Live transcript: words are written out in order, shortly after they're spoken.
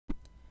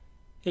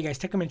Hey guys,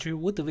 Tech Commentary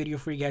with the video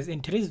for you guys. In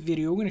today's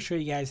video, we're going to show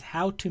you guys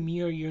how to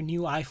mirror your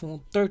new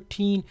iPhone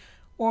 13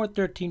 or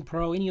 13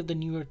 Pro, any of the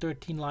newer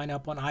 13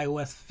 lineup on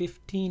iOS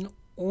 15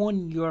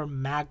 on your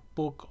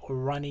MacBook or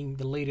running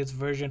the latest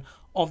version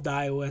of the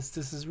iOS.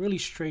 This is really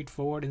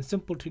straightforward and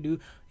simple to do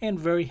and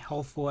very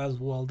helpful as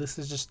well. This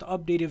is just an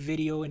updated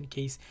video in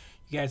case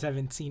you guys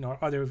haven't seen our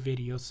other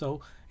videos.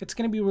 So it's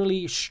going to be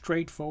really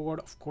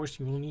straightforward. Of course,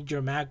 you will need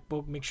your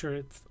MacBook. Make sure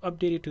it's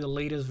updated to the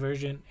latest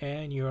version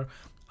and your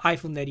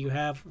iPhone that you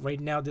have. Right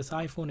now this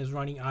iPhone is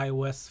running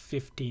iOS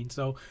 15.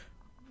 So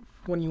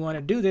when you want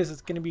to do this, it's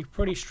going to be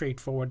pretty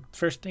straightforward.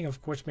 First thing,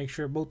 of course, make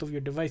sure both of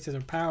your devices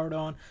are powered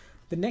on.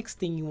 The next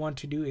thing you want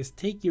to do is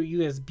take your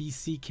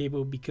USB-C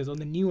cable, because on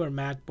the newer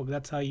MacBook,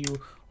 that's how you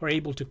are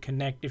able to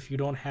connect if you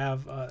don't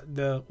have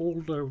the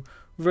older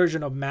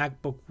version of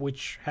MacBook,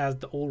 which has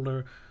the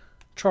older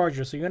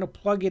charger. So you're going to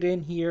plug it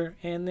in here,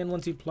 and then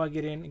once you plug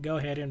it in, go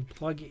ahead and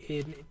plug it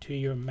in to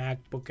your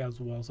MacBook as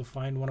well. So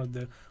find one of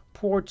the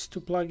ports to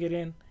plug it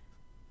in.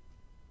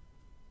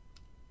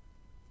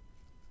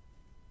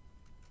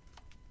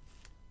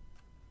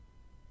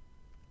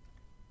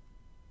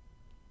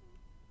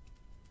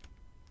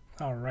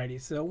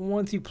 Alrighty, so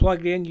once you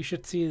plug it in, you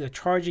should see the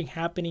charging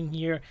happening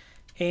here.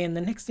 And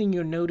the next thing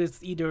you'll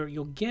notice, either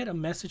you'll get a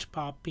message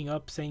popping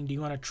up saying, do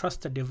you want to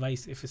trust the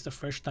device if it's the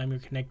first time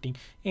you're connecting?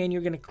 And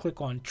you're going to click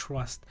on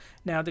trust.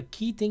 Now, the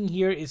key thing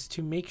here is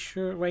to make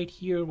sure right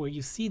here where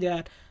you see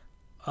that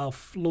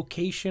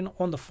location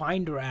on the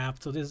Finder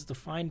app. So this is the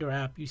Finder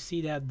app. You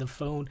see that the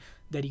phone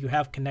that you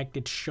have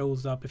connected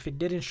shows up. If it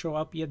didn't show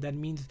up yet, that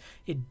means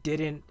it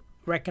didn't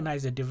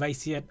recognize the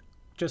device yet.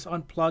 Just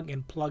unplug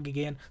and plug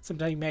again.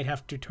 Sometimes you might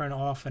have to turn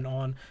off and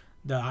on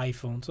the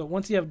iPhone. So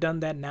once you have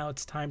done that, now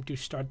it's time to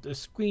start the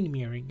screen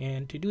mirroring.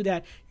 And to do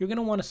that, you're going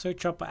to want to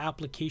search up an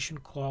application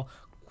called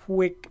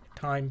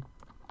QuickTime.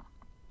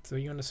 So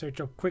you're going to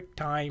search up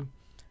QuickTime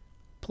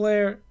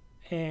Player,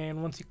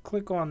 and once you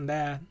click on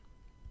that,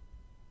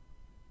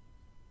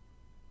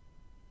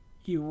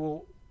 you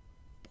will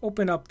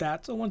open up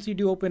that. So once you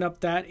do open up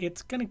that,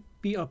 it's going to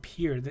be up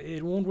here.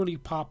 It won't really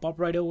pop up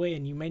right away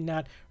and you may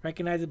not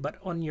recognize it, but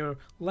on your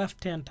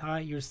left hand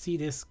side you'll see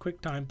this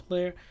QuickTime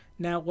Player.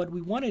 Now what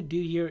we want to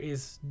do here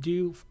is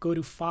go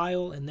to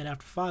File, and then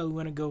after File we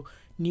want to go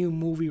New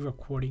Movie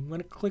Recording. We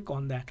want to click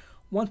on that.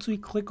 Once we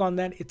click on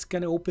that, it's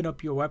going to open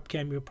up your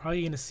webcam. You're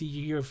probably going to see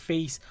your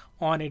face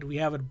on it. We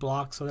have it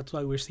blocked, so that's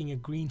why we're seeing a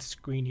green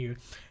screen here.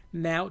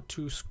 Now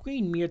to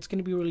screen mirror, it's going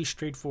to be really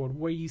straightforward.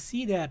 Where you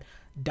see that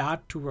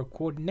dot to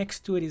record,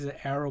 next to it is an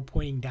arrow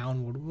pointing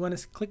downward. We want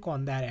to click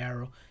on that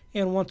arrow,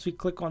 and once we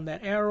click on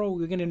that arrow,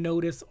 we're going to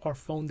notice our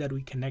phone that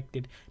we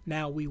connected.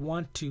 Now we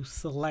want to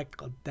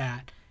select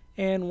that,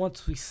 and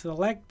once we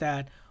select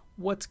that,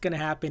 what's going to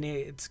happen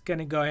is it's going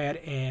to go ahead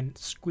and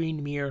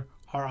screen mirror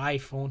our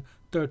iPhone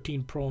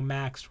 13 Pro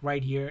Max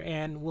right here,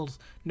 and we'll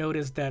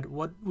notice that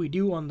what we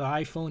do on the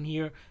iPhone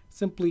here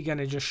simply going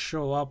to just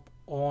show up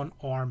on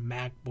our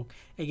MacBook.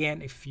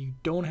 Again, if you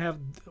don't have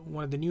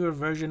one of the newer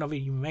version of it,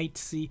 you might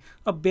see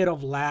a bit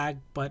of lag,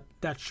 but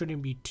that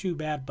shouldn't be too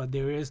bad. But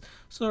there is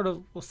sort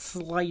of a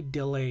slight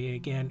delay.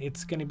 Again,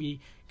 it's going to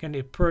be kind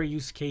of per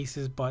use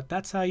cases, but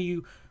that's how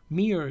you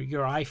mirror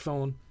your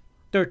iPhone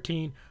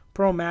 13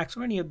 Pro Max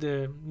or any of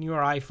the newer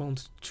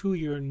iPhones to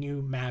your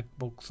new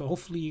MacBook. So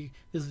hopefully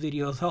this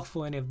video is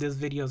helpful, and if this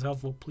video is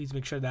helpful, please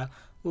make sure that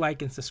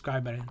like and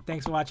subscribe button.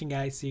 Thanks for watching,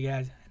 guys. See you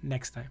guys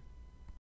next time.